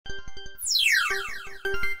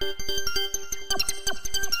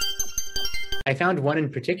I found one in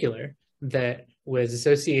particular that was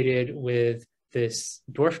associated with this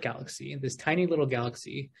dwarf galaxy, this tiny little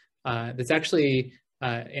galaxy that's actually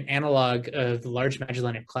an analog of the Large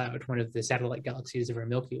Magellanic Cloud, one of the satellite galaxies of our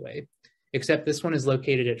Milky Way, except this one is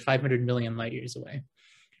located at 500 million light years away.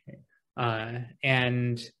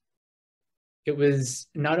 And it was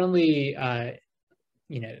not only a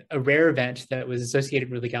rare event that was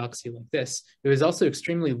associated with a galaxy like this, it was also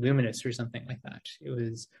extremely luminous or something like that. It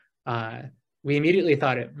was, we immediately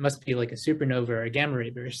thought it must be like a supernova or a gamma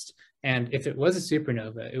ray burst. And if it was a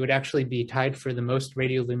supernova, it would actually be tied for the most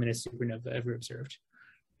radioluminous supernova ever observed.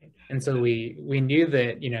 And so we knew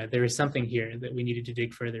that, there was something here that we needed to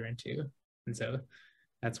dig further into. And so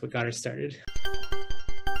that's what got us started.